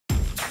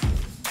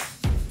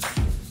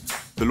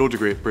The law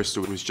degree at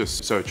Bristol was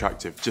just so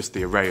attractive, just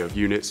the array of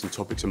units and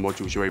topics and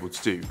modules you're able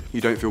to do.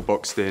 You don't feel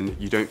boxed in,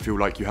 you don't feel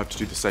like you have to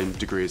do the same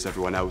degree as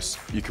everyone else.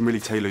 You can really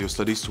tailor your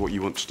studies to what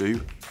you want to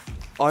do.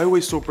 I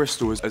always saw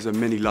Bristol as a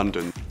mini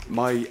London.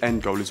 My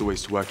end goal is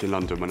always to work in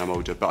London when I'm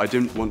older, but I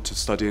didn't want to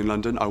study in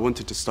London, I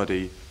wanted to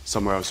study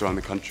somewhere else around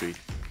the country.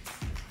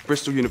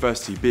 Bristol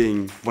University,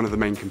 being one of the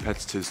main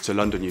competitors to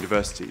London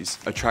universities,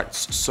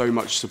 attracts so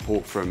much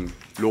support from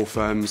law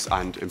firms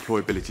and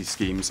employability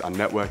schemes and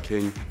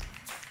networking.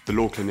 The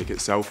law clinic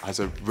itself has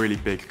a really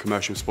big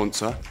commercial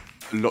sponsor.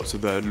 Lots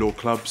of the law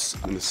clubs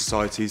and the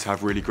societies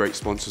have really great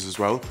sponsors as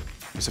well.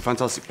 It's a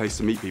fantastic place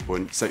to meet people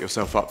and set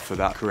yourself up for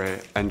that career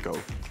end goal.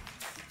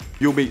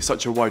 You'll meet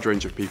such a wide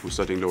range of people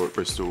studying law at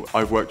Bristol.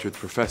 I've worked with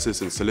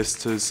professors and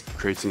solicitors,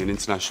 creating an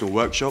international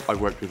workshop.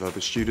 I've worked with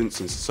other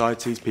students and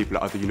societies, people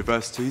at other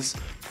universities.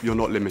 You're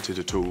not limited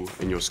at all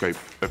in your scope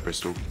at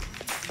Bristol.